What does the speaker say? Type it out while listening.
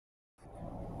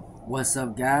What's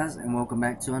up, guys, and welcome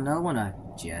back to another one of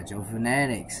ww2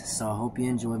 Fanatics. So I hope you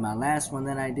enjoyed my last one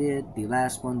that I did. The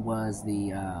last one was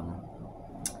the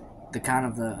kind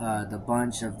of the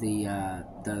bunch of the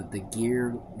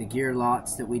gear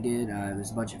lots that we did.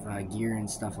 There's a bunch of gear and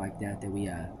stuff like that we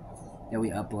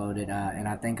uploaded, and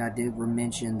I think I did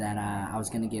mention that I was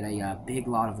gonna get a big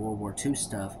lot of World War II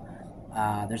stuff.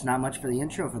 There's not much for the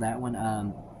intro for that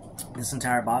one. This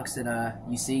entire box that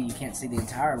you see, you can't see the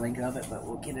entire link of it, but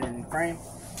we'll get it in the frame.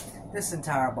 This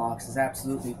entire box is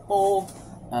absolutely full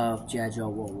of G.I. Joe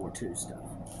World War II stuff.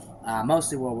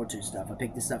 Mostly World War II stuff. I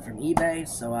picked this up from eBay,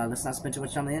 so let's not spend too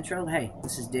much time on the intro. Hey,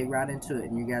 let's just dig right into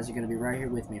it, and you guys are going to be right here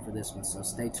with me for this one, so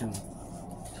stay tuned.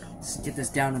 Let's get this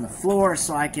down on the floor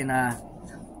so I can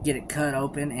get it cut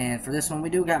open. And for this one,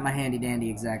 we do got my handy dandy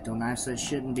X-Acto knife, so it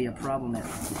shouldn't be a problem at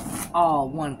all.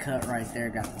 One cut right there,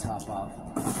 got the top off.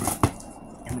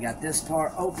 And we got this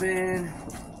part open,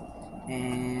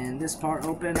 and this part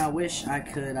open. I wish I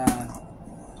could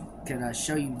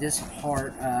show you this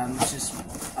part. It's just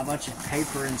a bunch of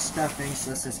paper and stuffing, so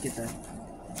let's just get the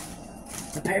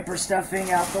paper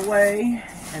stuffing out the way,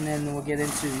 and then we'll get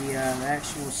into the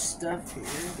actual stuff here.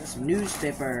 Got some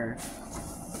newspaper.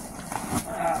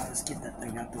 Let's get that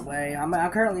thing out the way. I'm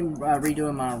currently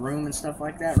redoing my room and stuff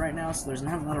like that right now, so there's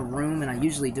not a lot of room, and I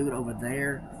usually do it over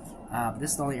there.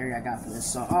 This is the only area I got for this.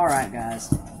 So, alright,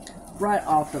 guys. Right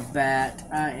off the bat,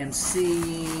 I am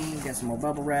seeing, got some more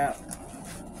bubble wrap,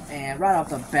 and right off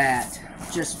the bat,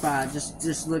 just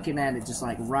looking at it, just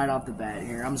like right off the bat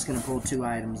here, I'm just gonna pull two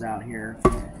items out here.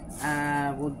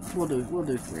 We'll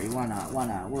do three. Why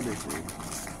not? We'll do three.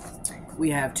 We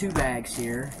have two bags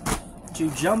here. Two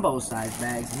jumbo-sized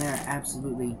bags, and they're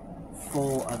absolutely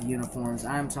full of uniforms.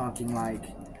 I'm talking like,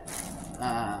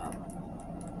 I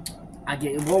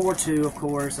get World War II, of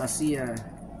course. I see a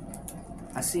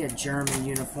German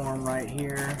uniform right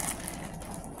here,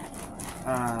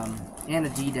 and a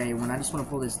D-Day one. I just want to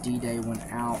pull this D-Day one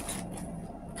out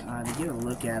to get a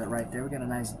look at it right there. We got a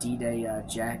nice D-Day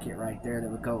jacket right there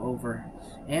that would go over,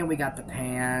 and we got the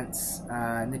pants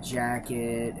and the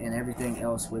jacket and everything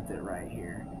else with it right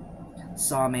here.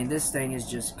 So, I mean, this thing is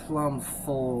just plumb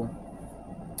full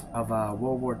of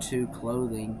World War II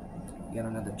clothing. You got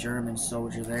another German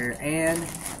soldier there, and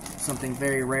something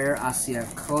very rare. I see a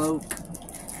cloak,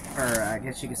 or I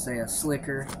guess you could say a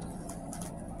slicker,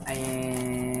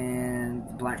 and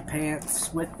black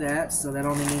pants with that. So that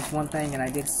only means one thing, and I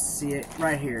did see it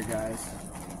right here, guys.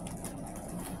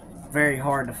 Very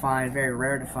hard to find, very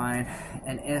rare to find.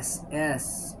 An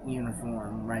SS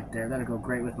uniform right there. That'll go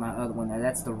great with my other one there.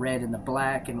 That's the red and the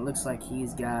black, and it looks like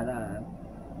he's got a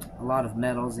lot of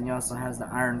medals, and he also has the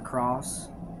Iron Cross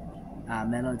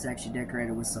medal. It's actually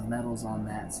decorated with some medals on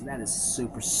that, so that is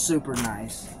super, super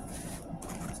nice.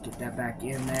 Let's get that back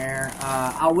in there.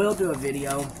 I will do a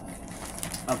video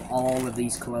of all of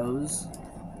these clothes.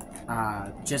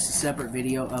 Just a separate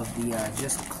video of the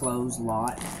just clothes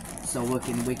lot, so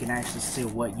we can actually see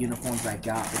what uniforms I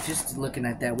got. But just looking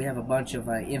at that, we have a bunch of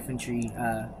infantry,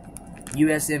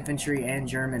 U.S. infantry and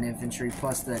German infantry,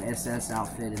 plus the SS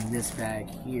outfit in this bag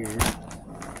here.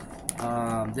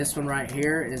 This one right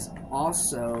here is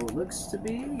also, looks to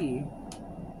be,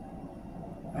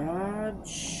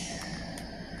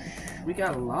 we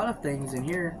got a lot of things in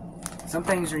here. Some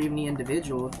things are even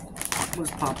individual.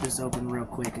 Let's pop this open real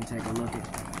quick and take a look at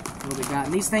what we got.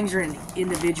 And these things are in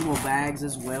individual bags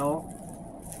as well.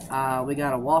 We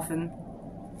got a Waffen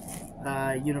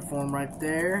uniform right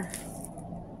there,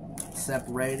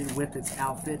 separated with its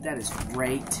outfit. That is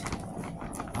great.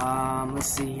 Let's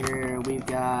see here. We've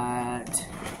got,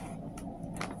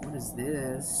 what is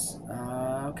this?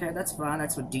 Okay, that's fine.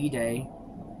 That's a D-Day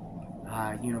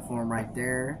uniform right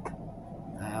there.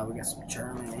 We got some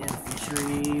German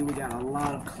infantry. We got a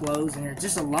lot of clothes in here.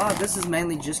 Just a lot. This is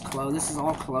mainly just clothes. This is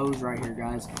all clothes right here,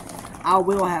 guys. I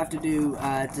will have to do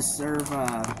to serve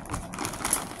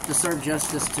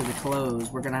justice to the clothes.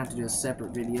 We're gonna have to do a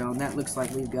separate video, and that looks like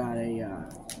we've got a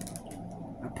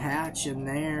patch in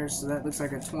there. So that looks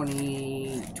like a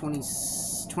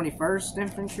 21st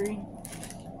Infantry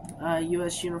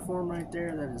U.S. uniform right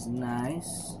there. That is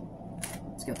nice.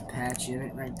 It's got the patch in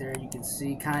it right there. You can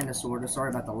see, kind of, sort of. Sorry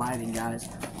about the lighting, guys.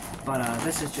 But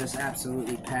this is just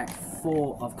absolutely packed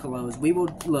full of clothes. We will,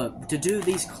 look, to do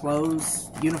these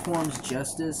clothes, uniforms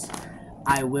justice,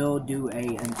 I will do a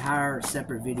entire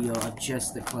separate video of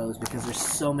just the clothes, because there's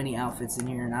so many outfits in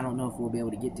here, and I don't know if we'll be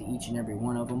able to get to each and every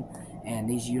one of them. And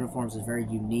these uniforms are very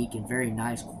unique and very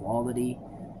nice quality,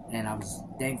 and I was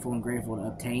thankful and grateful to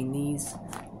obtain these.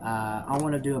 I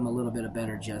want to do them a little bit of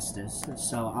better justice,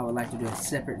 so I would like to do a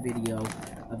separate video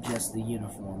of just the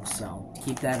uniforms, so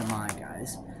keep that in mind,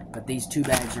 guys. But these 2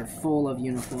 bags are full of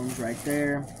uniforms right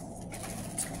there.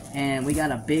 And we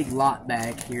got a big lot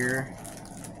bag here.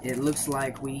 It looks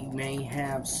like we may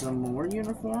have some more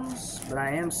uniforms, but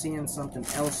I am seeing something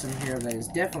else in here that is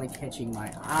definitely catching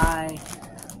my eye.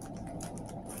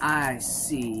 I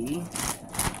see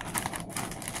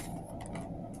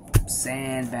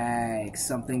sandbags,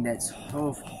 something that's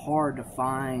so hard to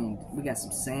find. We got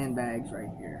some sandbags right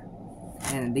here.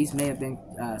 And these may have been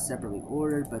separately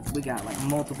ordered, but we got like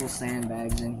multiple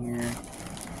sandbags in here.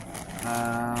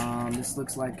 This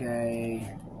looks like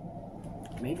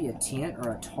maybe a tent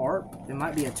or a tarp. It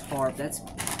might be a tarp. That's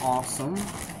awesome.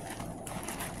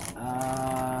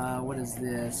 What is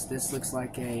this? This looks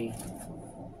like a...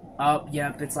 Oh,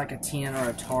 yep, it's like a tent or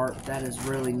a tarp. That is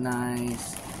really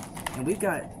nice. And we've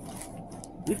got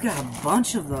a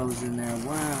bunch of those in there.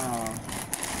 Wow.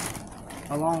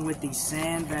 Along with these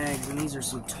sandbags, and these are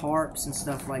some tarps and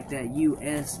stuff like that.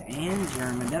 US and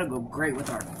German. That'll go great with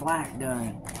our flak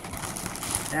gun.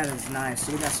 That is nice.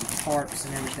 So we got some tarps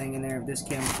and everything in there of this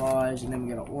camouflage, and then we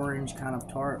got an orange kind of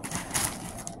tarp.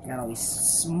 Got all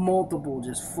these multiple,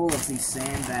 just full of these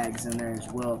sandbags in there as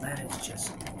well. That is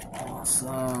just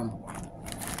awesome.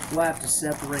 We'll have to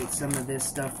separate some of this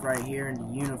stuff right here into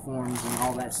uniforms and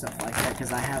all that stuff like that,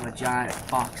 because I have a giant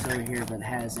box over here that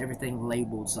has everything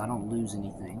labeled so I don't lose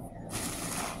anything.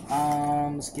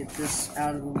 Let's get this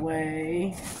out of the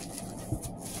way.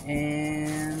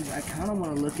 And I kind of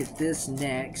want to look at this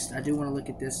next. I do want to look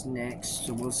at this next,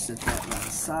 so we'll set that right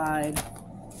aside.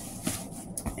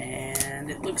 And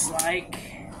it looks like,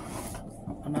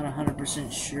 I'm not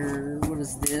 100% sure. What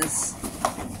is this?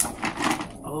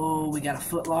 Oh, we got a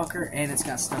Foot Locker, and it's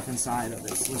got stuff inside of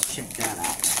it. So let's check that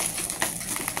out.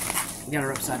 We got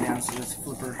her upside down, so let's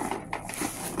flip her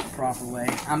the proper way.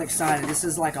 I'm excited. This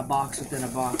is like a box within a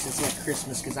box. It's like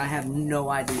Christmas, because I have no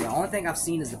idea. The only thing I've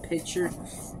seen is the picture,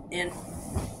 and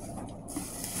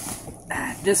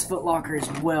this Foot Locker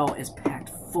as well is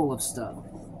packed full of stuff.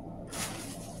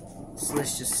 So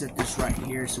let's just set this right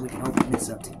here so we can open this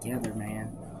up together,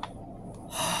 man.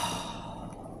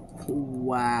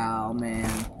 Wow, man.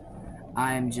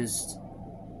 I am just...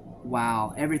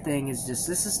 Wow. Everything is just...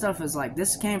 This is stuff is like...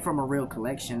 This came from a real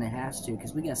collection. It has to,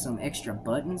 because we got some extra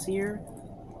buttons here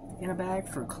in a bag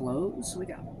for clothes. So we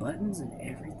got buttons and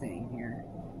everything here.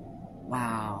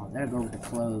 Wow. That'll go with the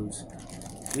clothes.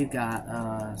 We've got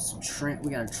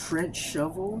we got a trench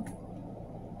shovel.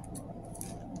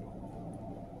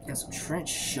 Got some trench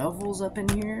shovels up in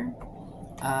here.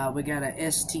 We got a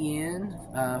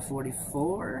STN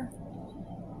 44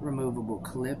 removable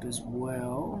clip as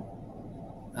well.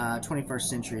 21st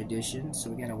Century Edition. So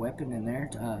we got a weapon in there.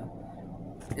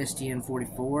 STN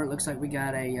 44. It looks like we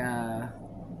got a.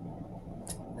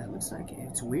 That looks like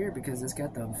it's weird because it's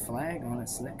got the flag on it,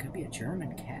 so that could be a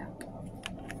German cap.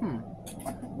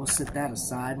 We'll set that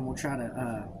aside, and we'll try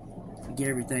to get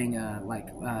everything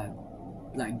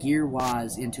like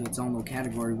gear-wise into its own little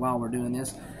category while we're doing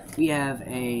this. We have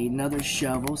another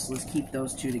shovel, so let's keep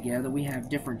those two together. We have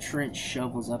different trench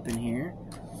shovels up in here.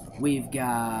 We've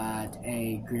got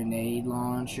a grenade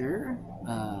launcher.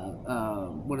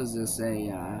 What is this?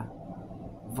 A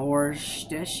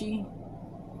Vorstechi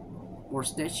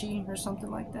or something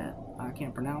like that. I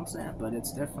can't pronounce that, but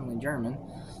it's definitely German.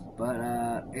 But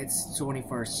it's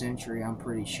 21st century, I'm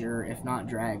pretty sure, if not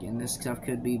Dragon. This stuff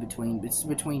could be between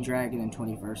Dragon and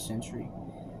 21st century.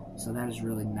 So that is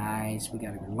really nice. We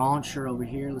got a launcher over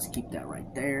here. Let's keep that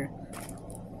right there.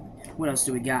 What else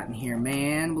do we got in here,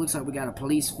 man? Looks like we got a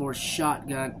police force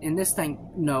shotgun. And this thing,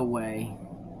 no way.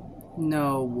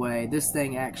 No way. This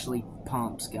thing actually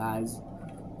pumps, guys.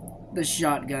 The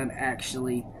shotgun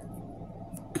actually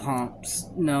pumps.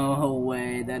 No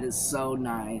way. That is so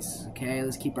nice. Okay,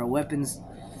 let's keep our weapons.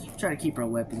 Try to keep our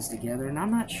weapons together. And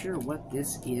I'm not sure what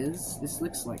this is. This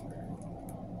looks like...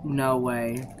 No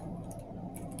way.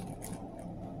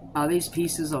 Are these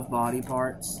pieces of body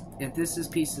parts? If this is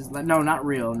pieces... No, not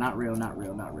real. Not real. Not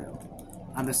real. Not real.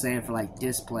 I'm just saying for like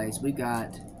displays. We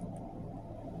got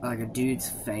like a dude's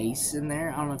face in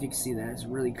there. I don't know if you can see that. It's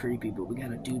really creepy, but we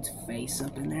got a dude's face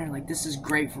up in there. Like, this is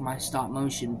great for my stop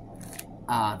motion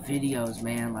videos,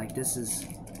 man. Like, this is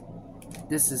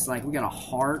like, we got a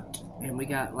heart, and we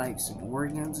got like some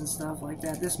organs and stuff like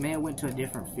that. This may have went to a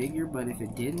different figure, but if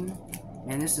it didn't,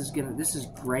 and this is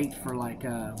great for like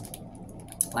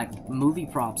movie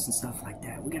props and stuff like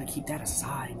that. We gotta keep that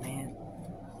aside, man.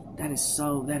 That is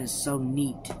so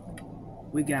neat.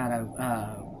 We got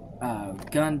a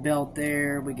gun belt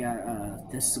there. We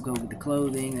got this will go with the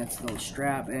clothing. That's the little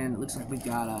strap, and it looks like we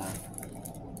got a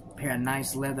pair of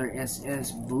nice leather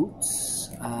SS boots.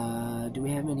 Do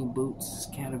we have any boots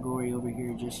category over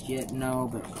here just yet? No,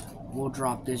 but we'll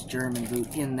drop this German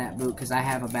boot in that boot because I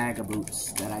have a bag of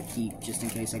boots that I keep just in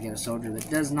case I get a soldier that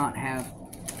does not have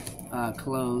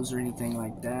clothes or anything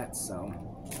like that. So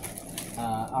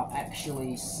I'll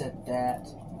actually set that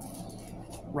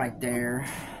right there.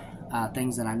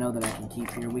 Things that I know that I can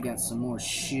keep here. We got some more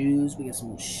shoes. We got some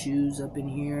more shoes up in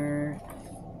here.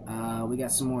 We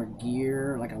got some more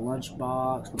gear, like a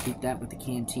lunchbox. We'll keep that with the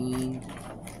canteen.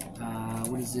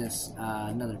 What is this?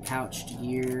 Another pouched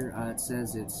gear. It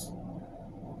says it's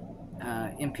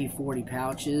MP40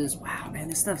 pouches. Wow, man,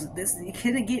 this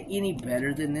can it get any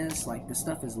better than this? Like, this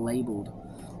stuff is labeled.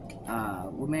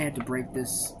 We may have to break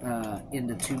this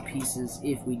into 2 pieces.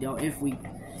 If we don't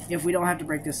have to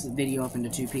break this video up into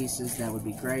 2 pieces, that would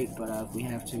be great. But if we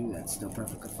have to, that's still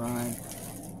perfectly fine.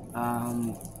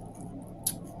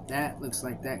 That looks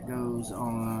like that goes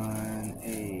on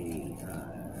a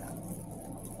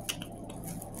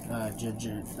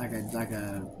like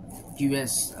a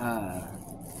U.S.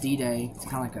 D-Day. It's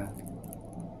kind of like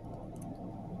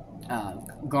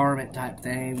a garment type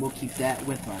thing. We'll keep that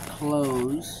with our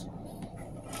clothes.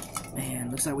 Man,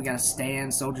 looks like we got a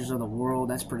stand, Soldiers of the World.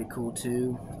 That's pretty cool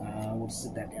too. We'll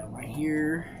sit that down right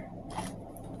here.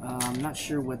 I'm not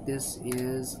sure what this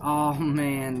is. Oh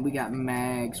man, we got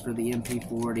mags for the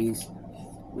MP40s.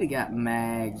 We got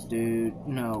mags, dude.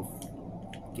 No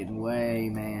fucking way,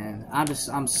 man. I'm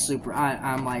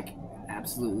like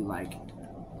absolutely like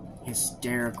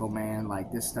hysterical, man.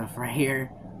 Like this stuff right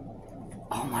here.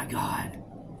 Oh my god.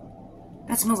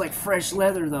 That smells like fresh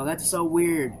leather though. That's so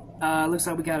weird. Looks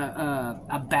like we got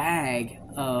a bag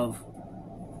of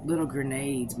little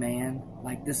grenades, man.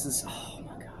 Like this is, oh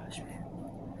my gosh, man.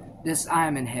 I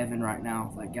am in heaven right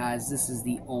now. Like guys, this is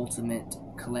the ultimate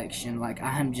collection. Like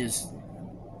I'm just,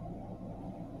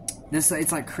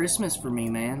 it's like Christmas for me,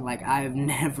 man. Like I have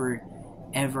never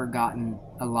ever gotten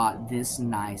a lot this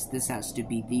nice. This has to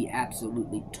be the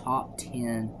absolutely top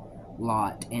 10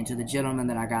 lot. And to the gentleman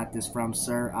that I got this from,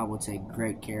 sir, I will take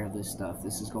great care of this stuff.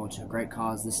 This is going to a great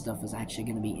cause. This stuff is actually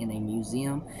going to be in a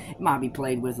museum. It might be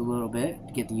played with a little bit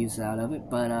to get the use out of it,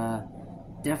 but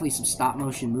definitely some stop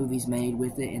motion movies made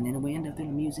with it, and then it will end up in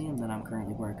a museum that I'm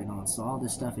currently working on. So all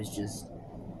this stuff is just,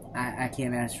 I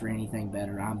can't ask for anything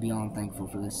better. I'm beyond thankful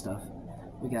for this stuff.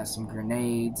 We got some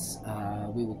grenades.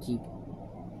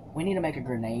 We need to make a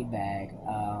grenade bag.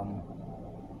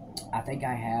 I think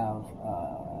I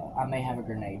may have a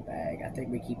grenade bag. I think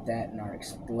we keep that in our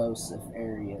explosive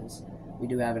areas. We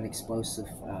do have an explosive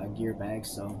gear bag,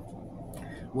 so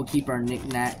we'll keep our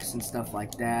knickknacks and stuff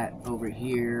like that over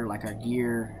here, like our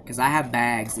gear, because I have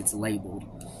bags that's labeled.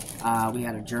 We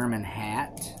had a German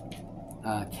hat,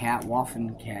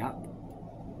 Waffen cap.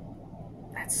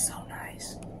 That's so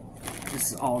nice.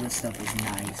 All this stuff is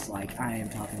nice. Like, I am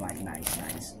talking like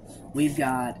nice. We've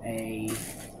got a...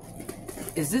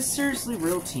 Is this seriously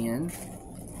real tin?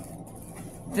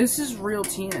 This is real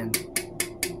tin.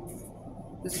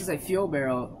 This is a fuel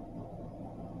barrel.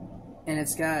 And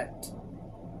it's got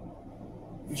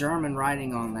German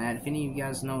writing on that. If any of you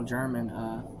guys know German,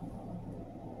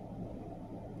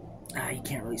 you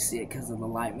can't really see it because of the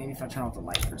light. Maybe if I turn off the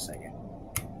light for a second.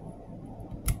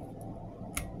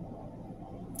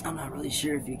 I'm not really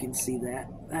sure if you can see that.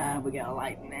 We got a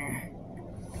light in there.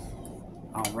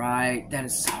 Alright, that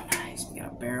is so nice. We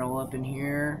got a barrel up in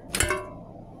here.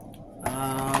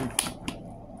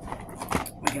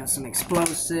 We got some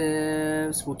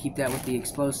explosives. We'll keep that with the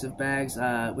explosive bags.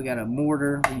 We got a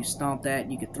mortar. When you stomp that,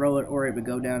 you could throw it, or it would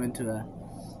go down into a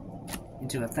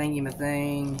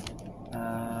thingy-ma-thing.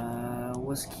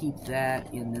 Let's keep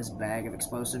that in this bag of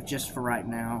explosive just for right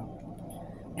now.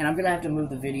 And I'm gonna have to move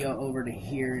the video over to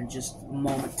here in just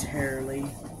momentarily.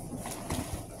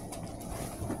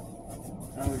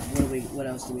 What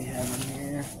else do we have in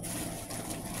here?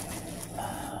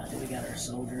 Do we got our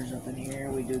soldiers up in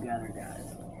here? We do got our guys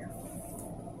up in here.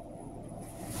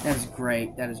 That is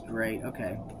great. That is great.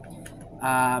 Okay.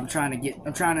 I'm trying to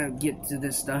get to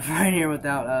this stuff right here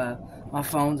without my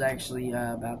phone's actually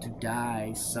about to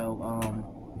die. So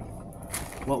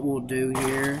what we'll do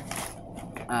here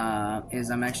is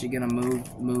I'm actually gonna move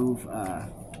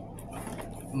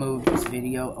this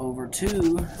video over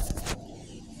to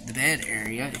the bed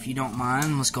area, if you don't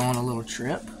mind. Let's go on a little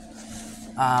trip.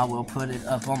 We'll put it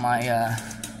up on my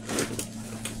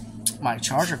my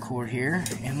charger cord here,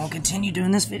 and we'll continue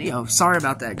doing this video. Sorry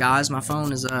about that, guys. My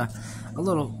phone is a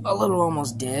little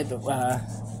almost dead, but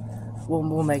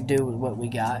we'll make do with what we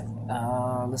got.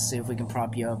 Let's see if we can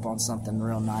prop you up on something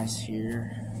real nice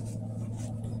here.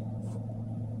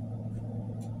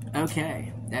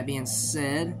 Okay, that being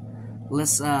said,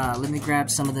 let me grab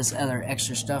some of this other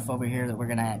extra stuff over here that we're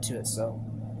gonna add to it. So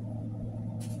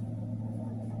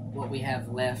what we have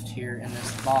left here in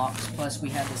this box, plus we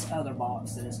have this other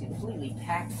box that is completely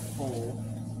packed full.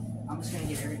 I'm just gonna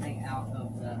get everything out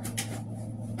of the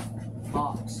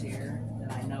box here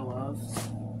that I know of.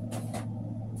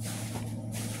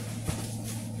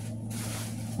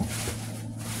 I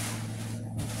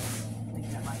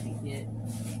think that might be it.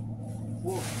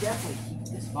 We'll definitely keep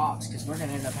this box because we're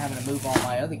gonna end up having to move all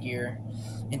my other gear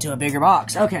into a bigger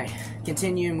box. Okay,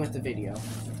 continuing with the video.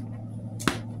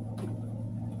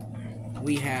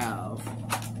 We have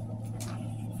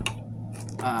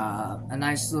a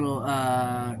nice little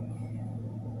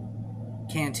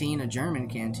canteen, a German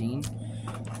canteen.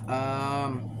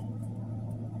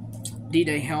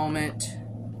 D-Day helmet.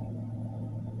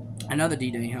 Another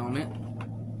D-Day helmet.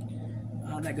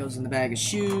 That goes in the bag of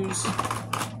shoes.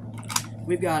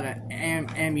 We've got an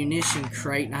ammunition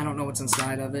crate, and I don't know what's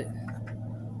inside of it.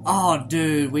 Oh,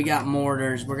 dude, we got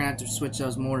mortars. We're going to have to switch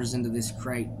those mortars into this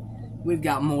crate. We've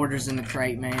got mortars in the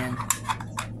crate, man.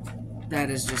 That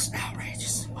is just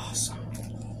outrageous. Awesome.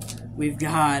 We've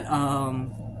got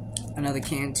another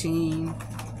canteen.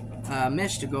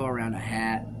 Mesh to go around a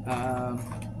hat.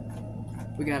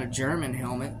 We got a German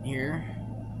helmet here.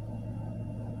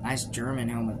 Nice German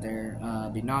helmet there.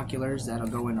 Binoculars. That'll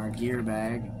go in our gear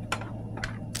bag.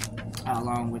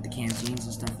 Along with the canteens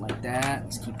and stuff like that.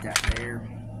 Let's keep that there.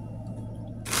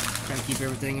 Try to keep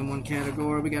everything in one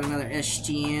category. We got another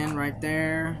STN right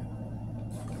there.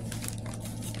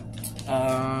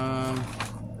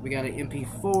 We got an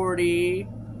MP40.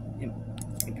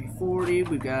 MP40.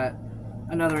 We've got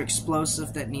another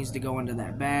explosive that needs to go into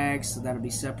that bag, so that'll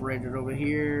be separated over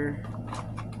here.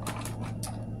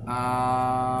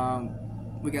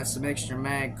 We got some extra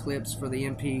mag clips for the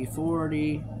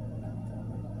MP40.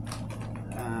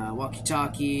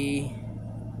 Walkie-talkie.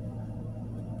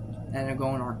 That'll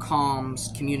go in our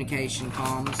comms, communication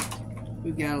comms.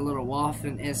 We've got a little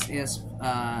Waffen SS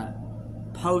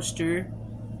poster.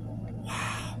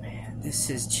 Wow, man, this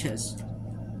is just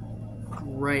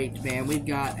great, man. We've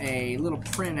got a little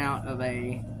printout of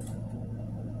a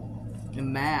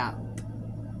map.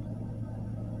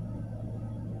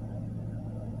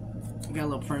 We got a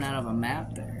little printout of a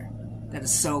map there. That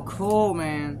is so cool,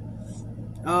 man.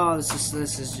 Oh, this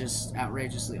is just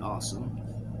outrageously awesome.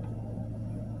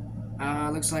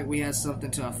 Looks like we have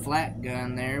something to a flat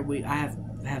gun there. I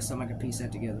have something I can piece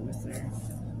that together with there.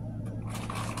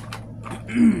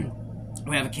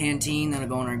 We have a canteen that'll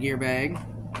go in our gear bag.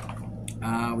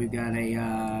 We've got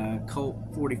a Colt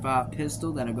 45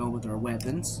 pistol that'll go with our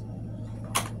weapons.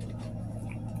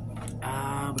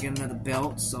 We got another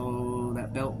belt, so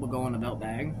that belt will go in the belt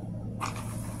bag.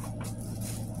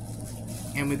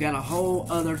 And we've got a whole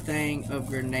other thing of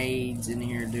grenades in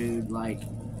here, dude. Like,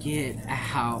 get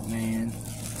out, man.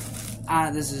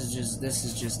 This is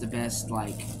just the best,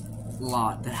 like,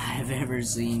 lot that I've ever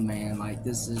seen, man. Like,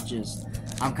 this is just,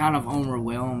 I'm kind of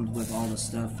overwhelmed with all the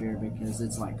stuff here because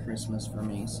it's like Christmas for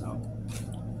me, so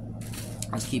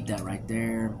let's keep that right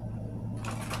there.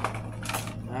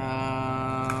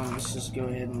 Let's just go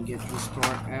ahead and get this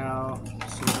part out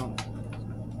so we don't.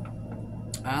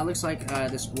 Looks like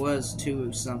this was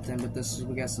 2 something, but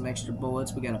we got some extra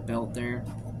bullets. We got a belt there.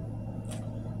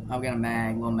 We got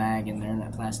a little mag in there in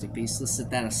that plastic piece. Let's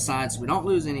set that aside so we don't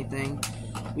lose anything.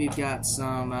 We've got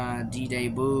some D-Day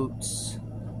boots,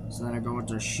 so that'll go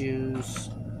with our shoes.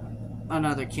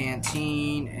 Another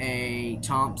canteen, a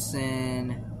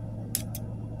Thompson.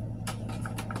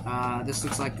 This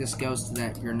looks like this goes to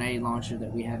that grenade launcher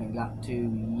that we haven't got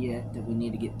to yet, that we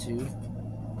need to get to.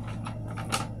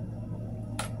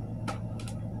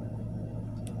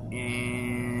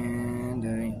 And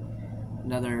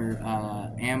another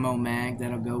ammo mag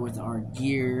that'll go with our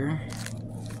gear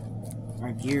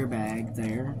bag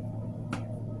there.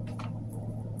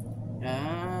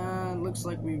 Looks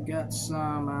like we've got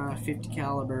some 50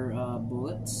 caliber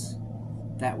bullets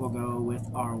that will go with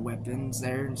our weapons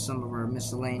there, and some of our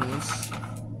miscellaneous.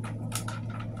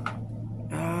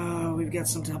 We've got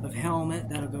some type of helmet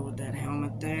that'll go with that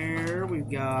helmet there. We've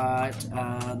got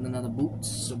another boots,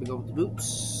 so we go with the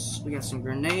boots. We got some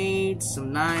grenades,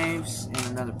 some knives, and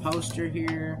another poster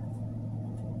here.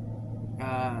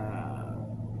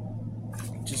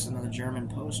 Just another German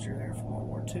poster there from World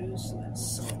War II, so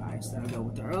that's so nice. That'll go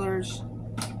with our others.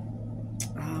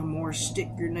 More stick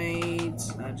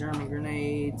grenades, German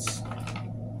grenades.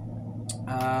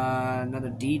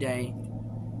 Another D-Day.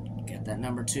 Got that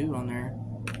number 2 on there.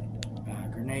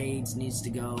 Grenades needs to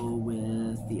go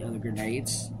with the other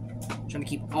grenades. I'm trying to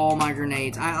keep all my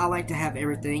grenades. I like to have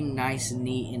everything nice and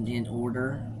neat and in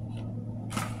order.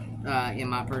 in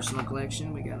my personal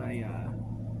collection. We got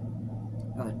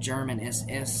a German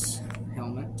SS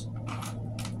helmet.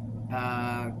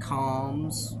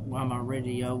 Comms. Well, my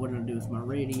radio. What did I do with my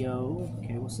radio?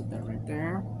 Okay, we'll set that right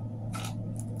there.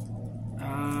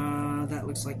 That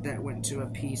looks like that went to a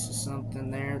piece of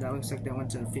something there. That looks like that went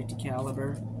to a 50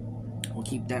 caliber. We'll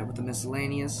keep that with the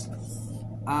miscellaneous.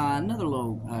 Another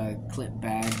little clip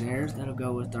bag there. That'll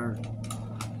go with our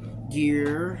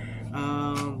gear.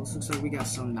 This looks like we got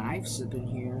some knives up in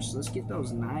here. So let's get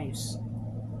those knives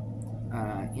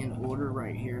in order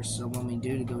right here. So when we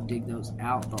do to go dig those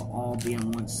out, they'll all be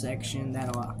in one section.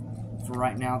 That'll, for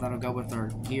right now, that'll go with our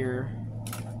gear.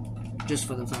 Just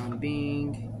for the time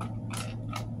being.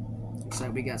 Looks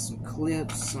like we got some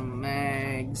clips, some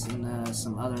mags, and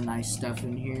some other nice stuff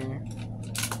in here.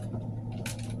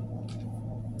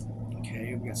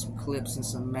 Okay, we got some clips and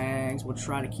some mags. We'll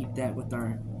try to keep that with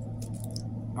our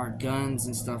guns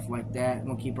and stuff like that.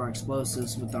 We'll keep our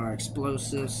explosives with our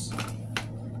explosives.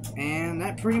 And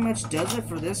that pretty much does it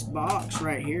for this box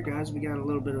right here, guys. We got a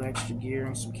little bit of extra gear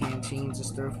and some canteens and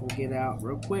stuff we'll get out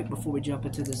real quick before we jump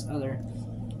into this other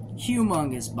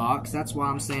humongous box. That's why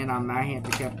I'm saying I may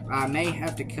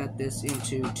have to cut this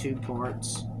into 2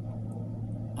 parts.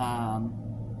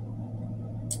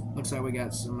 Looks like we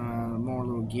got some more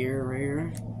little gear right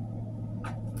here.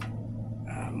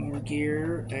 More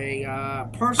gear. A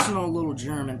personal little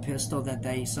German pistol that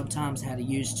they sometimes had to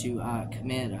use to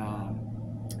commit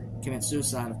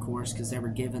suicide, of course, because they were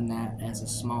given that as a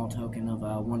small token of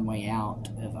one way out,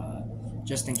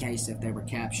 just in case if they were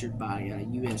captured by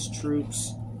U.S.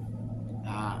 troops.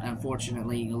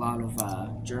 Unfortunately, a lot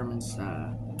of Germans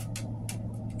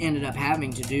ended up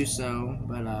having to do so,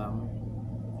 but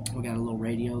we got a little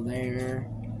radio there.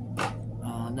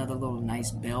 Another little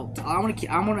nice belt. I want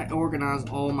to organize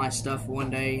all my stuff one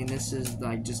day, and this is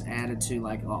like just added to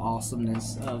like the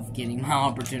awesomeness of getting my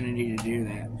opportunity to do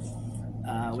that.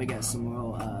 We got some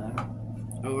little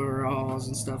overalls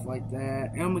and stuff like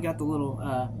that, and we got the little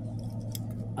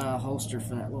holster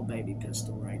for that little baby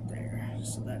pistol right there.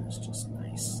 So that is just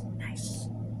nice. Nice.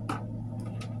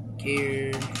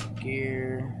 Gear.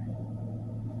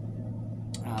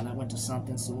 That went to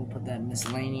something, so we'll put that in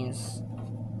miscellaneous.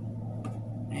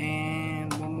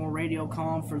 And one more radio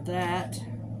comm for that.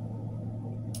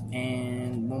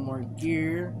 And one more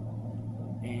gear.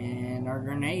 And our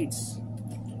grenades.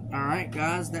 Alright,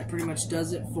 guys, that pretty much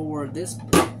does it for this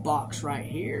box right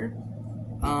here.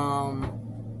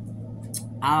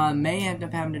 I may end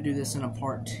up having to do this in a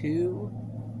part 2.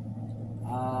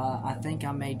 I think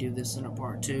I may do this in a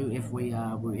part 2 if we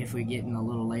get in a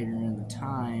little later in the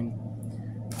time.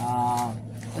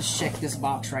 Let's check this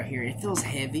box right here. It feels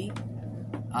heavy.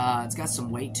 It's got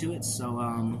some weight to it, so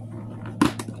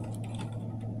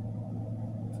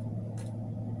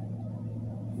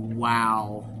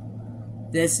wow.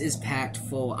 This is packed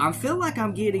full. I feel like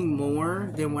I'm getting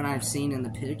more than what I've seen in the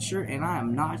picture, and I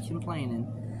am not complaining.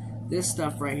 This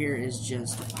stuff right here is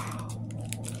just, wow.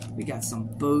 We got some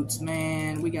boots,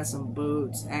 man. We got some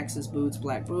boots, Axis boots,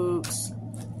 black boots.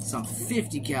 Some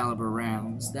 50 caliber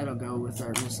rounds. That'll go with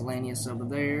our miscellaneous over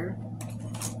there.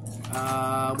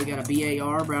 We got a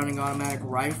BAR, Browning automatic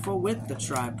rifle with the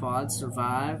tripod.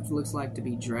 Survived. Looks like to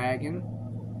be Dragon.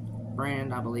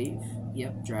 Brand, I believe.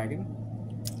 Yep, Dragon.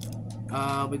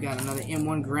 We got another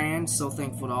M1 Grand. So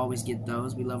thankful to always get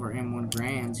those. We love our M1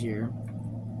 Grands here.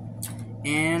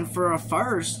 And for a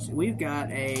first, we've got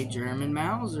a German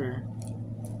Mauser.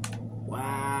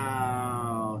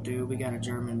 Wow, dude, we got a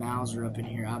German Mauser up in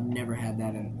here. I've never had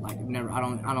that in, like, never. I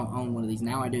don't own one of these.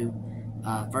 Now I do.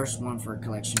 First one for a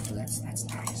collection. So that's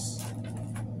nice.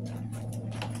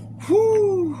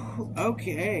 Whew.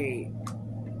 Okay,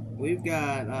 we've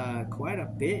got quite a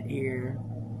bit here.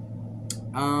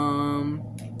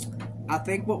 I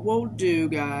think what we'll do,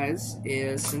 guys,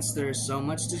 is since there's so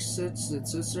much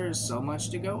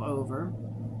to go over,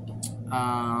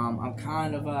 I'm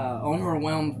kind of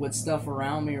overwhelmed with stuff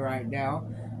around me right now.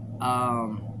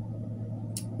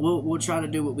 We'll try to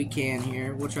do what we can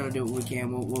here. We'll try to do what we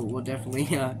can. We'll definitely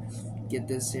get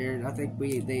this here. I think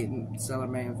the seller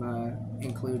may have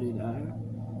included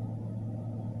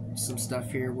some stuff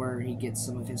here where he gets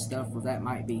some of his stuff. Well, that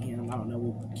might be him. I don't know.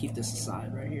 We'll keep this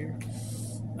aside right here.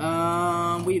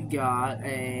 We've got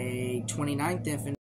a 29th Infantry.